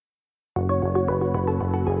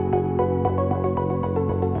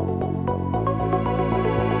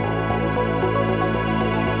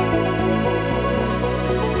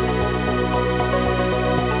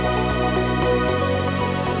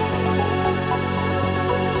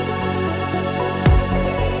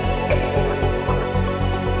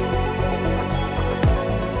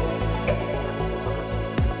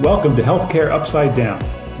Welcome to Healthcare Upside Down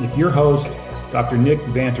with your host, Dr. Nick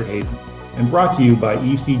Vanterhaden, and brought to you by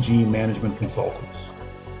ECG Management Consultants.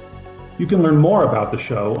 You can learn more about the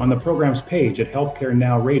show on the program's page at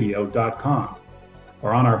healthcarenowradio.com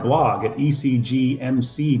or on our blog at ecgmc.com/HUD.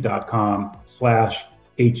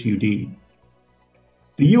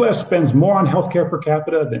 The U.S. spends more on healthcare per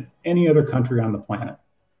capita than any other country on the planet.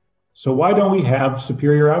 So why don't we have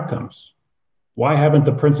superior outcomes? Why haven't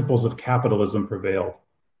the principles of capitalism prevailed?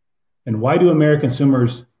 And why do American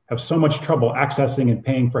consumers have so much trouble accessing and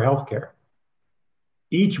paying for healthcare?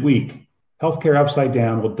 Each week, Healthcare Upside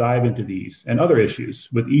Down will dive into these and other issues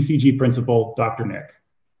with ECG principal Dr. Nick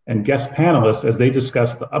and guest panelists as they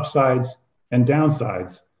discuss the upsides and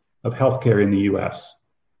downsides of healthcare in the US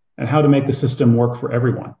and how to make the system work for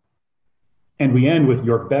everyone. And we end with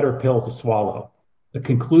your better pill to swallow, the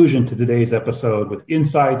conclusion to today's episode with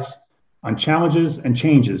insights on challenges and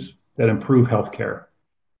changes that improve healthcare.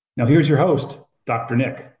 Now here's your host, Dr.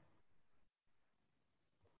 Nick.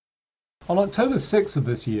 On October 6th of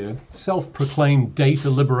this year, self-proclaimed Data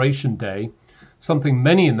Liberation Day, something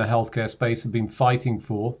many in the healthcare space have been fighting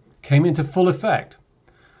for, came into full effect.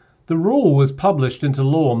 The rule was published into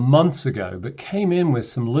law months ago, but came in with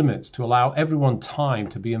some limits to allow everyone time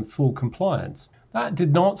to be in full compliance. That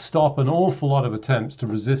did not stop an awful lot of attempts to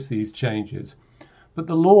resist these changes, but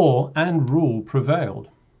the law and rule prevailed.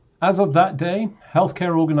 As of that day,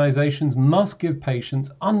 healthcare organizations must give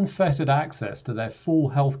patients unfettered access to their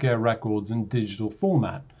full healthcare records in digital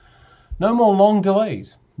format. No more long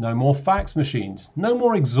delays, no more fax machines, no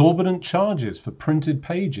more exorbitant charges for printed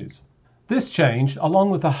pages. This change,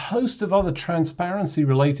 along with a host of other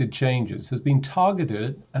transparency-related changes, has been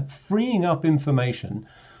targeted at freeing up information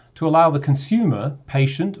to allow the consumer,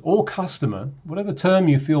 patient, or customer, whatever term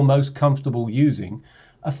you feel most comfortable using,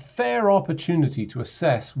 a fair opportunity to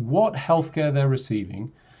assess what healthcare they're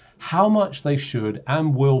receiving, how much they should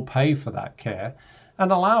and will pay for that care,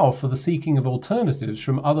 and allow for the seeking of alternatives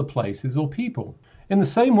from other places or people. In the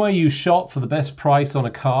same way you shop for the best price on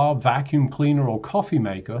a car, vacuum cleaner, or coffee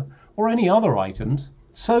maker, or any other items,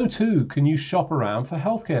 so too can you shop around for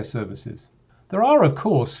healthcare services. There are, of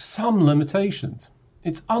course, some limitations.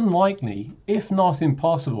 It's unlikely, if not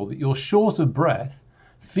impossible, that you're short of breath,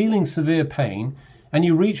 feeling severe pain, and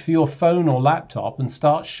you reach for your phone or laptop and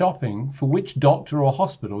start shopping for which doctor or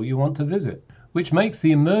hospital you want to visit, which makes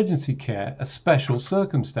the emergency care a special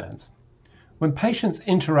circumstance. When patients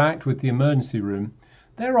interact with the emergency room,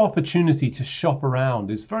 their opportunity to shop around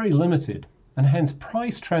is very limited, and hence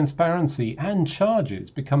price transparency and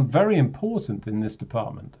charges become very important in this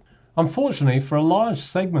department. Unfortunately, for a large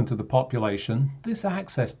segment of the population, this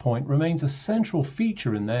access point remains a central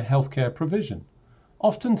feature in their healthcare provision.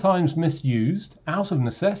 Oftentimes misused out of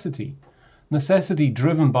necessity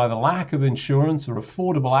driven by the lack of insurance or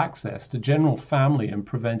affordable access to general family and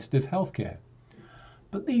preventative healthcare.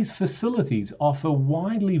 But these facilities offer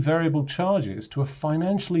widely variable charges to a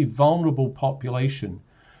financially vulnerable population,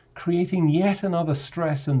 creating yet another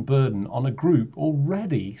stress and burden on a group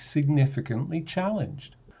already significantly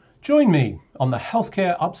challenged. Join me on the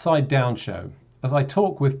Healthcare Upside Down show as I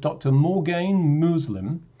talk with Dr. Morgaine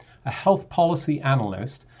Muslim, a health policy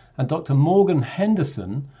analyst, and Dr. Morgan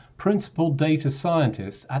Henderson, principal data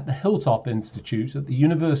scientist at the Hilltop Institute at the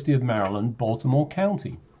University of Maryland, Baltimore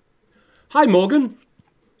County. Hi, Morgan.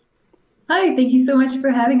 Hi, thank you so much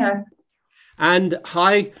for having us. And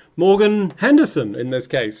hi, Morgan Henderson, in this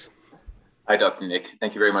case. Hi, Dr. Nick.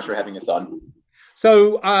 Thank you very much for having us on.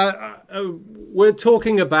 So we're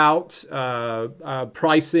talking about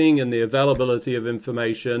pricing and the availability of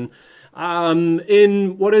information.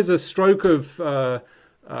 In what is a stroke of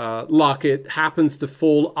luck, it happens to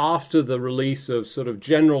fall after the release of sort of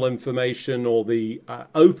general information or the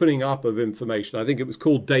opening up of information. I think it was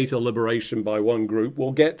called data liberation by one group.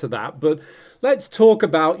 We'll get to that. But let's talk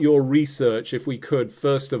about your research, if we could,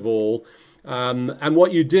 first of all, and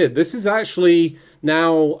what you did. This is actually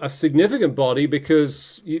now a significant body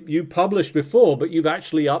because you published before, but you've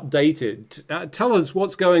actually updated. Tell us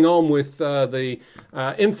what's going on with the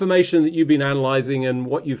information that you've been analyzing and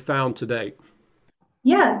what you've found to date.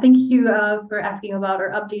 Yeah, thank you for asking about our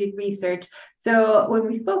updated research. So when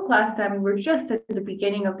we spoke last time, we were just at the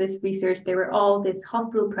beginning of this research. There were all this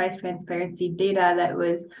hospital price transparency data that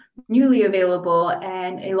was newly available,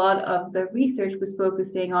 and a lot of the research was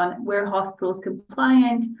focusing on where hospitals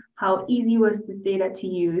compliant, how easy was this data to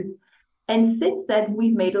use. And since then,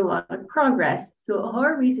 we've made a lot of progress. So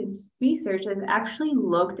our research has actually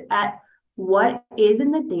looked at what is in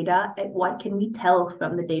the data and what can we tell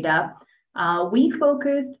from the data. We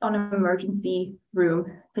focused on emergency room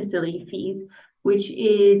facility fees. which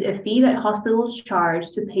is a fee that hospitals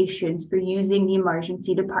charge to patients for using the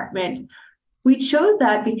emergency department. We chose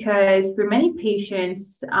that because for many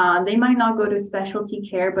patients, they might not go to specialty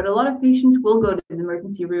care, but a lot of patients will go to the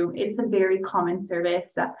emergency room. It's a very common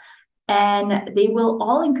service, and they will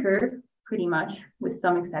all incur, pretty much, with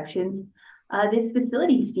some exceptions, this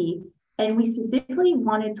facility fee. And we specifically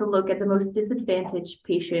wanted to look at the most disadvantaged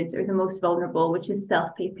patients or the most vulnerable, which is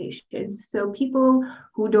self-pay patients. So people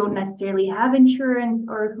who don't necessarily have insurance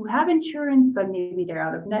or who have insurance, but maybe they're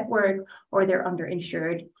out of network or they're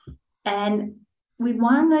underinsured. And we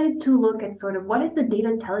wanted to look at sort of what is the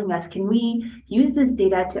data telling us? Can we use this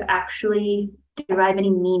data to actually derive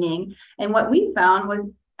any meaning? And what we found was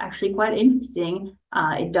actually quite interesting.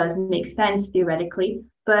 It does make sense theoretically,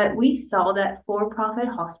 but we saw that for-profit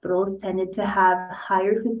hospitals tended to have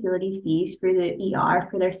higher facility fees for the ER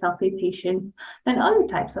for their self-pay patients than other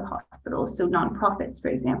types of hospitals, so nonprofits, for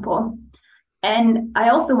example. And I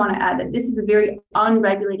also want to add that this is a very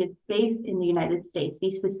unregulated space in the United States,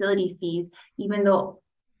 these facility fees, even though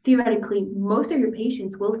theoretically most of your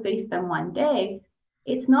patients will face them one day,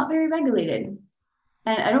 it's not very regulated.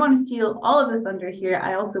 And I don't want to steal all of the thunder here.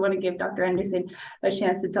 I also want to give Dr. Anderson a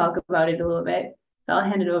chance to talk about it a little bit. So I'll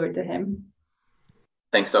hand it over to him.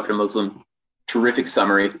 Thanks, Dr. Muslim. Terrific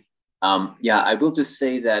summary. I will just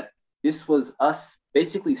say that this was us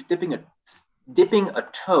basically dipping a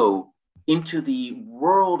toe into the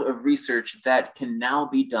world of research that can now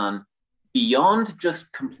be done beyond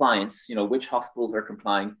just compliance, which hospitals are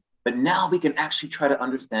complying, but now we can actually try to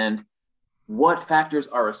understand what factors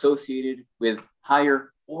are associated with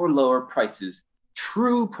higher or lower prices,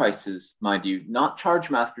 true prices, mind you, not charge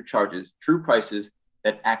master charges, true prices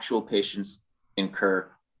that actual patients incur.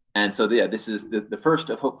 And so, this is the first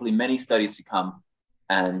of hopefully many studies to come.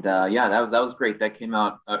 And that was great. That came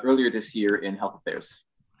out earlier this year in Health Affairs.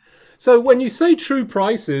 So when you say true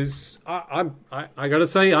prices, I got to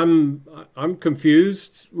say I'm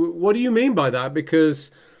confused. What do you mean by that? Because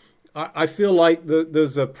I feel like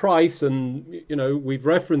there's a price, and we've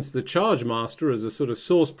referenced the charge master as a sort of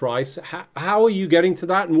source price. How are you getting to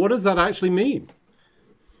that, and what does that actually mean?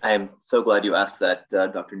 I am so glad you asked that,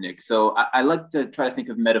 Dr. Nick. So I like to try to think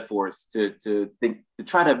of metaphors to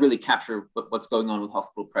try to really capture what's going on with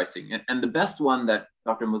hospital pricing. And the best one that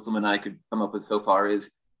Dr. Muslim and I could come up with so far is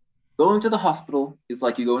going to the hospital is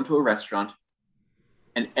like you go into a restaurant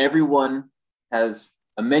and everyone has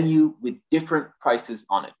a menu with different prices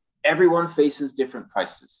on it. Everyone faces different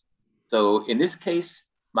prices. So in this case,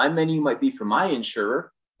 my menu might be for my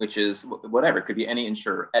insurer, which is whatever, it could be any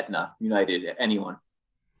insurer, Aetna, United, anyone.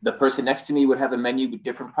 The person next to me would have a menu with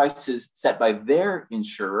different prices set by their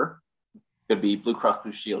insurer. Could be Blue Cross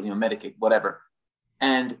Blue Shield, Medicaid, whatever.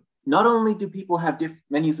 And not only do people have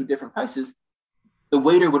menus with different prices, the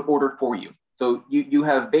waiter would order for you. So you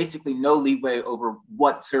have basically no leeway over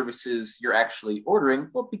what services you're actually ordering,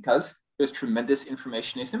 well, because there's tremendous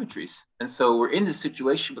information asymmetries. And so we're in this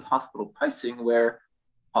situation with hospital pricing where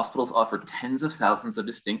hospitals offer tens of thousands of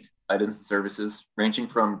distinct items and services, ranging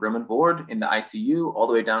from room and board in the ICU all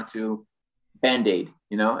the way down to Band-Aid,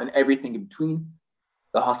 and everything in between.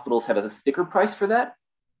 The hospitals have a sticker price for that.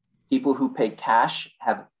 People who pay cash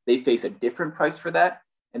they face a different price for that.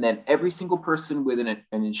 And then every single person with an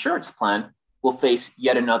insurance plan will face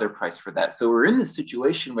yet another price for that. So we're in this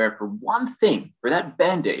situation where for one thing, for that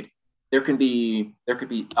Band-Aid, there could be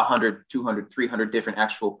 100, 200, 300 different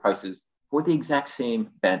actual prices for the exact same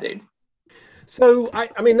Band-Aid. So,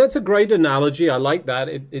 I mean, that's a great analogy. I like that.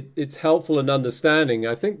 It's helpful in understanding.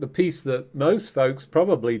 I think the piece that most folks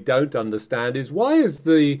probably don't understand is why is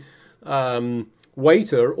the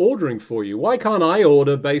waiter ordering for you? Why can't I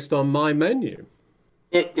order based on my menu?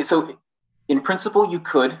 So in principle, you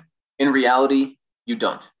could. In reality, you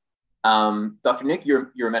don't. Dr. Nick,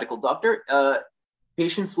 you're a medical doctor.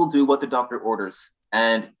 Patients will do what the doctor orders.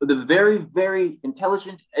 And the very, very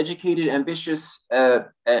intelligent, educated, ambitious,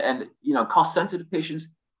 and cost-sensitive patients,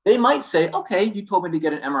 they might say, okay, you told me to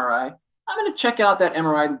get an MRI. I'm going to check out that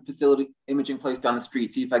MRI facility imaging place down the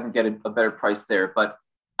street, see if I can get a better price there. But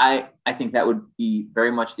I think that would be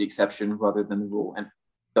very much the exception rather than the rule. And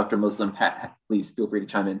Dr. Muslim, please feel free to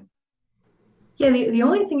chime in. Yeah, the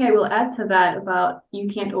only thing I will add to that about you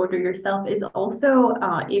can't order yourself is also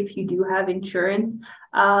if you do have insurance,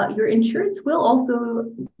 your insurance will also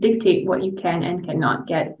dictate what you can and cannot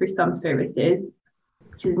get for some services,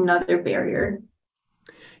 which is another barrier.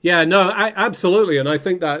 Yeah, no, absolutely. And I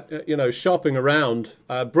think that, shopping around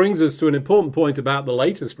brings us to an important point about the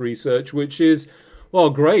latest research, which is, well,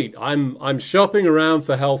 great. I'm shopping around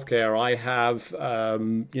for healthcare. I have,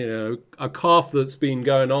 a cough that's been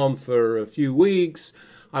going on for a few weeks.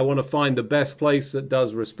 I want to find the best place that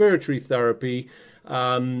does respiratory therapy,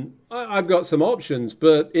 I've got some options.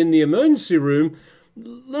 But in the emergency room, a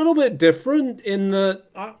little bit different in that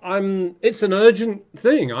it's an urgent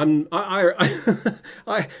thing.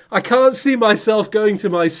 I can't see myself going to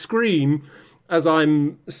my screen as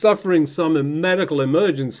I'm suffering some medical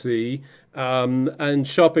emergency and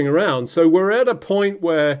shopping around. So we're at a point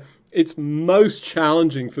where it's most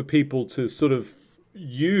challenging for people to sort of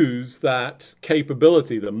use that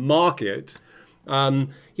capability, the market.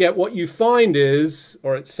 Yet what you find is,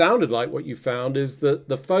 or it sounded like what you found, is that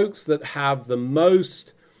the folks that have the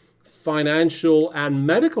most financial and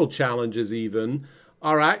medical challenges even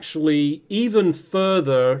are actually even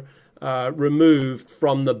further removed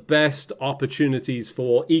from the best opportunities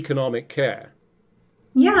for economic care.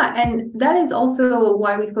 Yeah, and that is also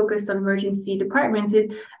why we focused on emergency departments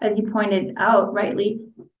is, as you pointed out rightly,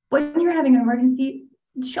 when you're having an emergency,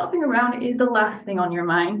 shopping around is the last thing on your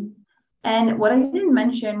mind. And what I didn't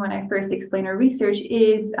mention when I first explained our research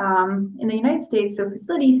is in the United States, so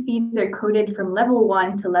facility fees are coded from level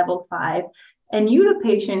 1 to level 5, and you, the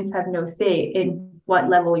patients, have no say in what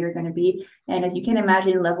level you're going to be. And as you can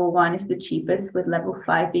imagine, level 1 is the cheapest, with level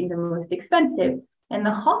 5 being the most expensive. And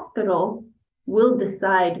the hospital will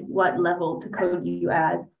decide what level to code you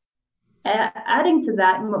as. Adding to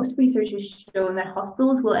that, most research has shown that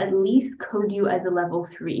hospitals will at least code you as a level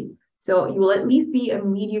 3. So you will at least be a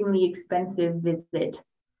mediumly expensive visit.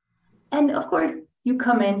 And of course, you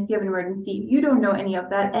come in, you have an emergency, you don't know any of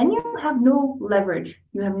that, and you have no leverage.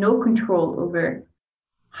 You have no control over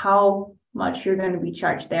how much you're going to be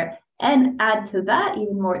charged there. And add to that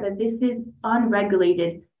even more that this is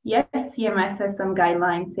unregulated. Yes, CMS has some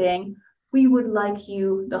guidelines saying, we would like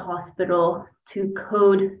you, the hospital, to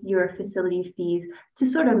code your facility fees to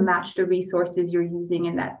sort of match the resources you're using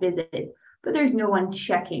in that visit. But there's no one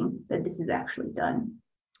checking that this is actually done.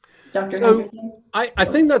 Dr. So I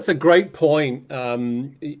think that's a great point.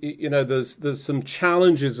 There's some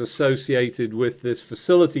challenges associated with this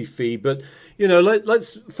facility fee, but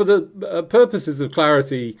let's for the purposes of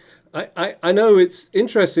clarity, I know it's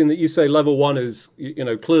interesting that you say level 1 is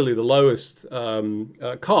clearly the lowest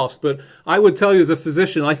cost, but I would tell you as a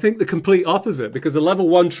physician, I think the complete opposite, because a level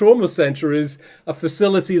 1 trauma center is a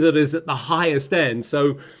facility that is at the highest end.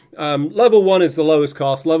 So level 1 is the lowest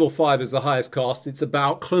cost. Level 5 is the highest cost. It's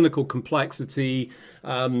about clinical complexity.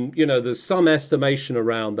 There's some estimation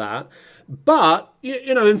around that. But,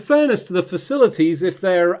 in fairness to the facilities, if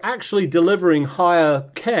they're actually delivering higher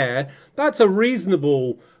care, that's a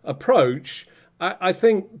reasonable approach. I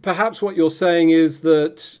think perhaps what you're saying is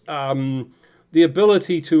that the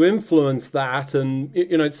ability to influence that, and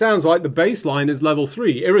it sounds like the baseline is level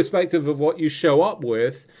 3, irrespective of what you show up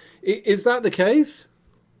with. Is that the case?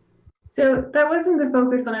 So that wasn't the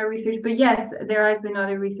focus on our research, but yes, there has been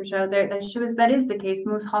other research out there that shows that is the case.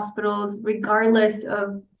 Most hospitals, regardless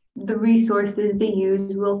of the resources they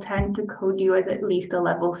use, will tend to code you as at least a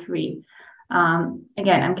level 3.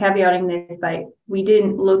 Again, I'm caveating this by we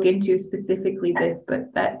didn't look into specifically this,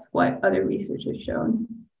 but that's what other research has shown.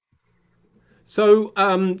 So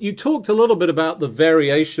you talked a little bit about the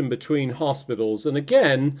variation between hospitals, and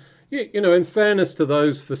again, in fairness to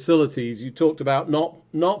those facilities, you talked about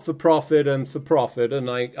not for profit and for profit, and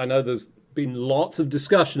I know there's been lots of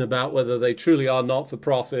discussion about whether they truly are not for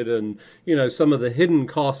profit and some of the hidden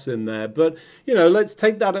costs in there. But let's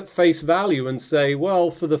take that at face value and say, well,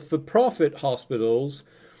 for the for-profit hospitals,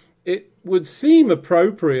 it would seem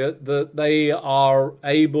appropriate that they are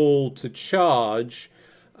able to charge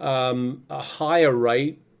a higher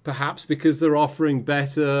rate, perhaps because they're offering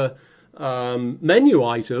better menu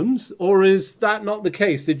items, or is that not the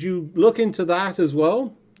case? Did you look into that as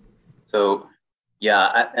well? So,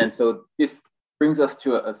 yeah, and so this brings us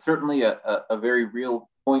to certainly a very real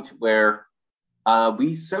point where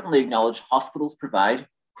we certainly acknowledge hospitals provide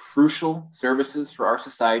crucial services for our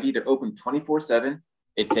society. They're open 24/7.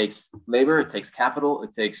 It takes labor, it takes capital,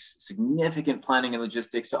 it takes significant planning and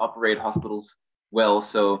logistics to operate hospitals well.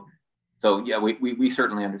 So yeah, we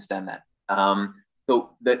certainly understand that.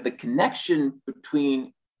 So the connection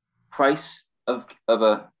between price of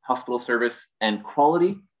a hospital service and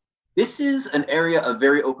quality, this is an area of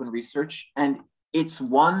very open research, and it's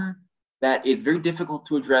one that is very difficult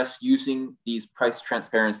to address using these price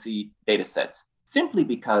transparency data sets, simply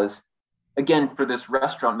because, again, for this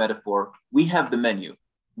restaurant metaphor, we have the menu.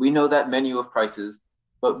 We know that menu of prices,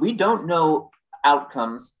 but we don't know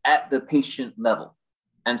outcomes at the patient level.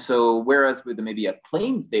 And so whereas with maybe a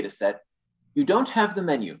claims data set, you don't have the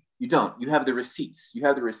menu. You have the receipts. You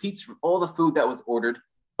have the receipts from all the food that was ordered,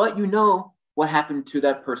 but you know what happened to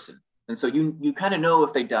that person. And so you kind of know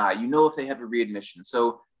if they die, you know if they have a readmission.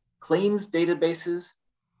 So claims databases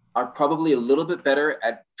are probably a little bit better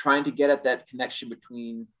at trying to get at that connection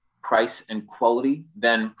between price and quality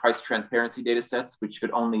than price transparency data sets, which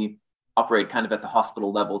could only operate kind of at the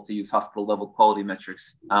hospital level to use hospital level quality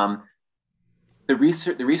metrics. The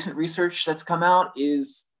recent research that's come out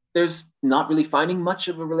is there's not really finding much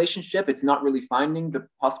of a relationship. It's not really finding the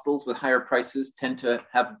hospitals with higher prices tend to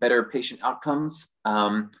have better patient outcomes.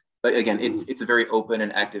 But again, it's a very open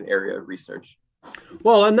and active area of research.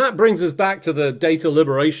 Well, and that brings us back to the Data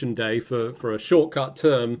Liberation Day for a shortcut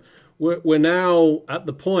term. We're now at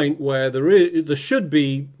the point where there should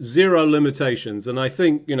be zero limitations. And I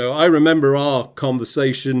think, I remember our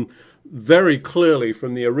conversation very clearly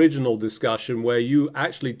from the original discussion where you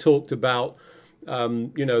actually talked about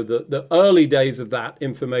the early days of that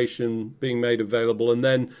information being made available, and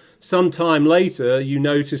then sometime later you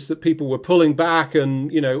noticed that people were pulling back and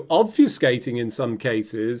obfuscating in some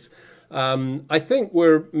cases. I think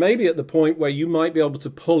we're maybe at the point where you might be able to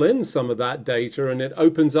pull in some of that data, and it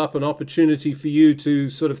opens up an opportunity for you to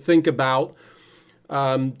sort of think about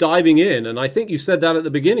diving in. And I think you said that at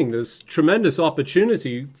the beginning. There's tremendous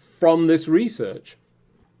opportunity from this research.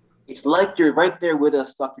 It's like you're right there with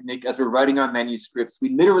us, Dr. Nick, as we're writing our manuscripts. We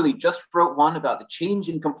literally just wrote one about the change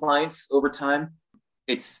in compliance over time.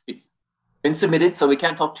 It's been submitted, so we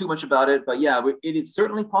can't talk too much about it. But yeah, it is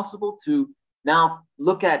certainly possible to now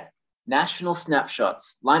look at national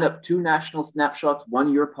snapshots, line up 2 national snapshots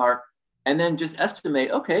 1 year apart, and then just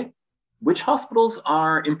estimate, okay, which hospitals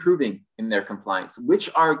are improving in their compliance, which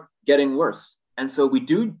are getting worse. And so we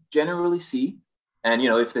do generally see, and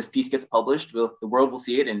if this piece gets published, the world will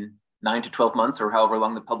see it in 9 to 12 months or however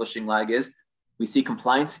long the publishing lag is. We see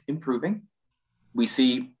compliance improving. We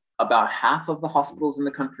see about half of the hospitals in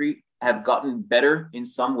the country have gotten better in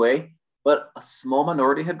some way, but a small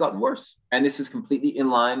minority have gotten worse. And this is completely in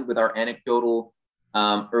line with our anecdotal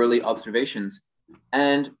early observations.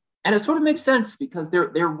 And it sort of makes sense because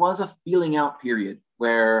there was a feeling out period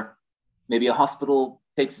where maybe a hospital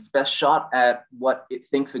takes its best shot at what it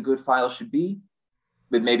thinks a good file should be,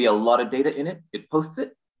 with maybe a lot of data in it. It posts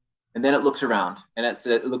it, and then it looks around and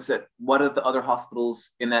it looks at what have the other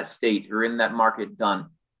hospitals in that state or in that market done.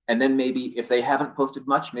 And then maybe if they haven't posted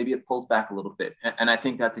much, maybe it pulls back a little bit. And I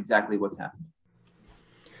think that's exactly what's happened.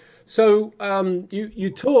 So you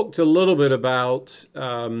talked a little bit about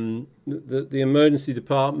the emergency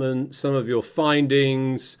department, some of your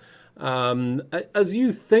findings. As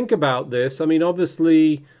you think about this, I mean,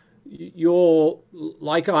 obviously, you're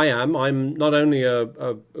like I am. I'm not only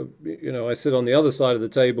I sit on the other side of the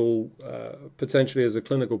table potentially as a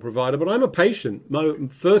clinical provider, but I'm a patient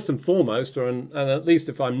first and foremost, and at least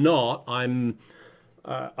if I'm not, I'm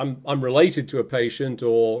related to a patient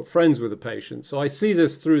or friends with a patient. So I see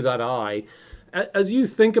this through that eye. As you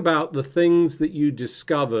think about the things that you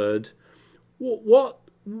discovered,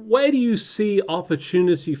 where do you see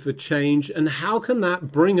opportunity for change, and how can that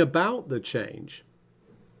bring about the change?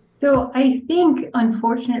 So I think,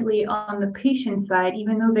 unfortunately, on the patient side,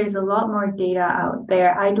 even though there's a lot more data out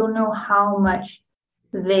there, I don't know how much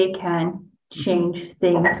they can change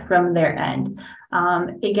things from their end.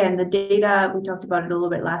 Again, the data, we talked about it a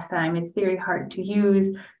little bit last time, it's very hard to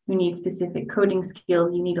use. You need specific coding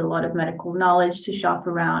skills. You need a lot of medical knowledge to shop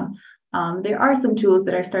around. There are some tools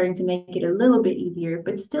that are starting to make it a little bit easier,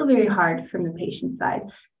 but still very hard from the patient side.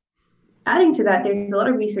 Adding to that, there's a lot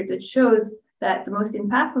of research that shows that the most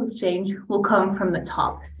impactful change will come from the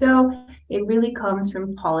top. So it really comes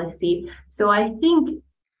from policy. So I think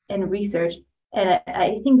in research, and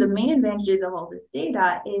I think the main advantages of all this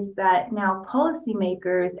data is that now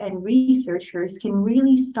policymakers and researchers can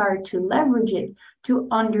really start to leverage it to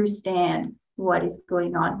understand what is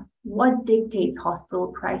going on, what dictates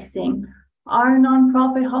hospital pricing. Are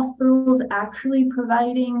nonprofit hospitals actually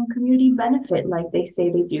providing community benefit like they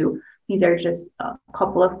say they do? These are just a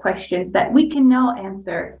couple of questions that we can now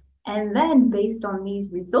answer. And then based on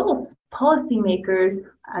these results, policymakers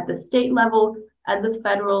at the state level, at the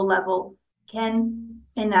federal level, can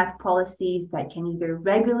enact policies that can either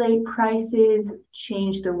regulate prices,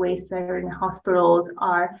 change the way certain hospitals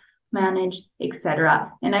are managed,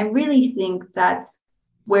 etc. And I really think that's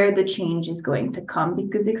where the change is going to come,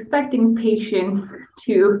 because expecting patients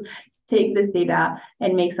to take this data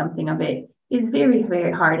and make something of it is very,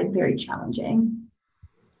 very hard and very challenging.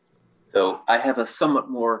 So I have a somewhat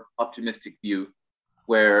more optimistic view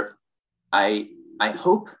where I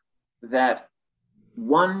hope that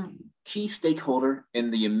one key stakeholder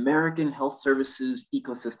in the American health services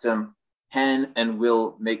ecosystem can and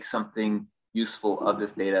will make something useful of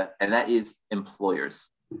this data, and that is employers.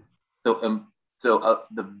 So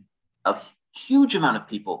the a huge amount of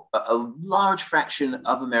people, a large fraction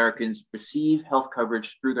of Americans receive health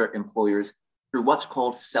coverage through their employers through what's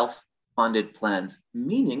called self-funded plans,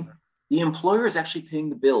 meaning the employer is actually paying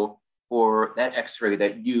the bill for that x-ray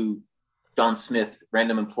that you, John Smith,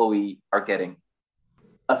 random employee, are getting.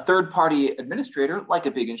 A third-party administrator, like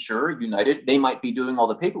a big insurer, United, they might be doing all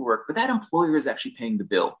the paperwork, but that employer is actually paying the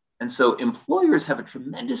bill. And so employers have a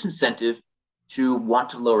tremendous incentive to want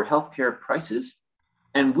to lower healthcare prices.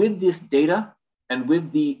 And with this data and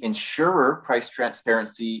with the insurer price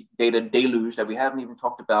transparency data deluge that we haven't even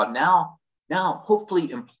talked about, now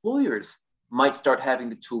hopefully employers might start having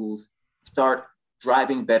the tools, start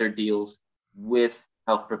driving better deals with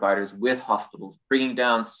health providers, with hospitals, bringing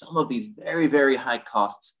down some of these very, very high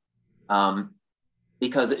costs.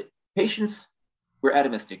 Because patients, we're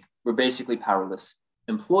atomistic, we're basically powerless.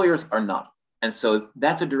 Employers are not. And so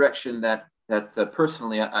that's a direction that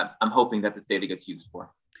personally, I'm hoping that this data gets used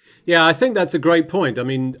for. Yeah, I think that's a great point. I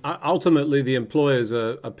mean, ultimately, the employers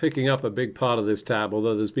are picking up a big part of this tab,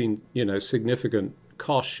 although there's been, significant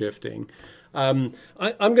cost shifting. I'm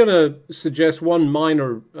going to suggest one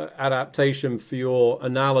minor adaptation for your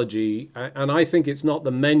analogy, and I think it's not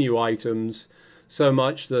the menu items so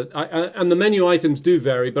much and the menu items do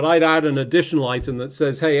vary, but I'd add an additional item that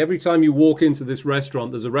says, hey, every time you walk into this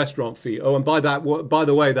restaurant, there's a restaurant fee. Oh, and by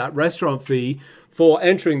the way, that restaurant fee for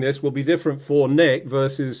entering this will be different for Nick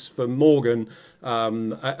versus for Morgan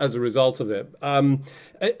as a result of it.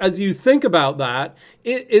 As you think about that,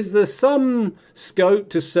 is there some scope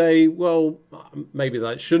to say, well, maybe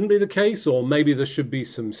that shouldn't be the case, or maybe there should be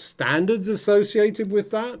some standards associated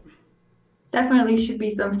with that? Definitely should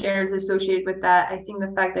be some standards associated with that. I think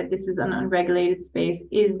the fact that this is an unregulated space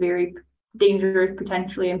is very dangerous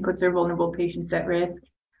potentially and puts our vulnerable patients at risk.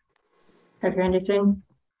 Dr. Anderson?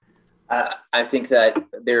 I think that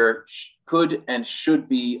there could and should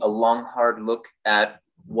be a long, hard look at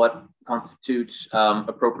what constitutes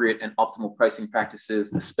appropriate and optimal pricing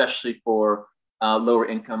practices, especially for lower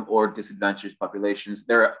income or disadvantaged populations.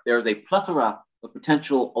 There's a plethora of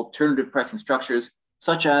potential alternative pricing structures,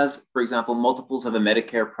 such as, for example, multiples of a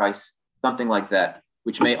Medicare price, something like that,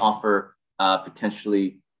 which may offer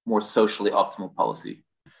potentially more socially optimal policy.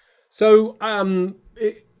 So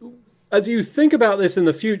as you think about this in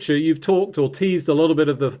the future, you've talked or teased a little bit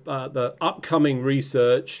of the upcoming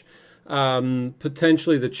research,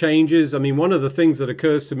 potentially the changes. I mean, one of the things that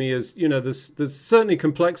occurs to me is, there's certainly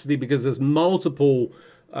complexity because there's multiple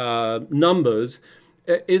numbers.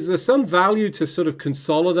 Is there some value to sort of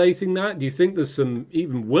consolidating that? Do you think there's some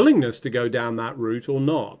even willingness to go down that route or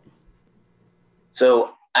not? So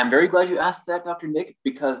I'm very glad you asked that, Dr. Nick,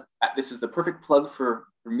 because this is the perfect plug for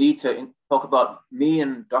me to talk about me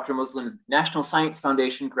and Dr. Muslim's National Science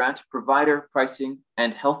Foundation grant, provider pricing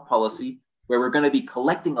and health policy, where we're going to be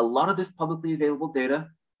collecting a lot of this publicly available data.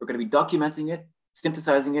 We're going to be documenting it,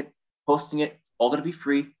 synthesizing it, posting it, all going to be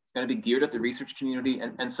free. It's going to be geared at the research community.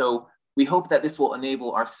 And so we hope that this will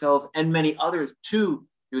enable ourselves and many others to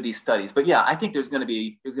do these studies. But yeah, I think there's going to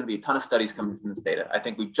be a ton of studies coming from this data. I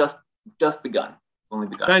think we've just begun. Only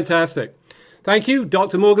begun. Fantastic. Thank you,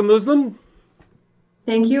 Dr. Morgan Muslim.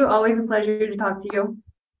 Thank you. Always a pleasure to talk to you.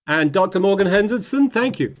 And Dr. Morgan Henderson,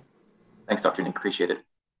 thank you. Thanks, Dr. Nick. Appreciate it.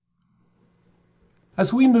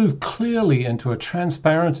 As we move clearly into a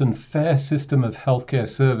transparent and fair system of healthcare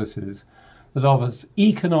services that offers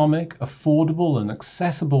economic, affordable, and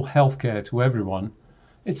accessible healthcare to everyone,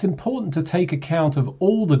 it's important to take account of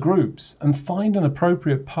all the groups and find an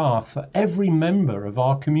appropriate path for every member of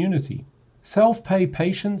our community. Self-pay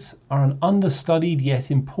patients are an understudied yet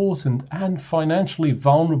important and financially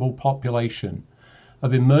vulnerable population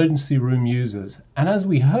of emergency room users, and as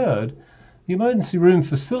we heard, the emergency room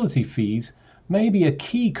facility fees may be a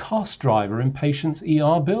key cost driver in patients'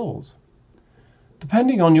 ER bills.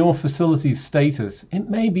 Depending on your facility's status, it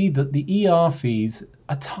may be that the ER fees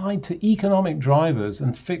are tied to economic drivers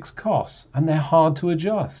and fixed costs, and they're hard to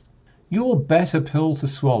adjust. Your better pill to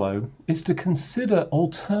swallow is to consider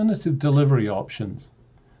alternative delivery options.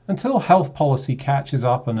 Until health policy catches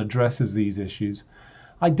up and addresses these issues,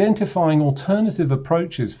 identifying alternative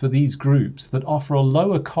approaches for these groups that offer a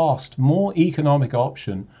lower cost, more economic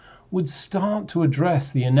option would start to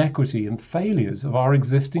address the inequity and failures of our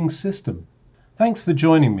existing system. Thanks for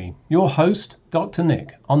joining me, your host, Dr.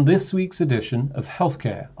 Nick, on this week's edition of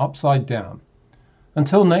Healthcare Upside Down.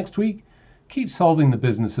 Until next week, keep solving the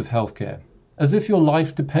business of healthcare, as if your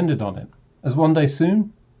life depended on it, as one day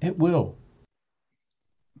soon, it will.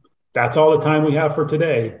 That's all the time we have for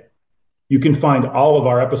today. You can find all of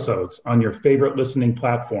our episodes on your favorite listening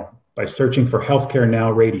platform by searching for Healthcare Now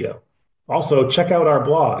Radio. Also, check out our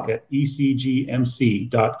blog at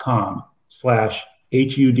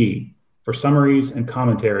ecgmc.com/HUD for summaries and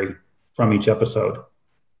commentary from each episode.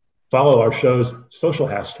 Follow our show's social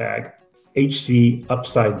hashtag, HC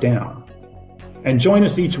Upside Down. And join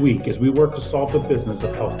us each week as we work to solve the business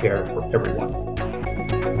of healthcare for everyone.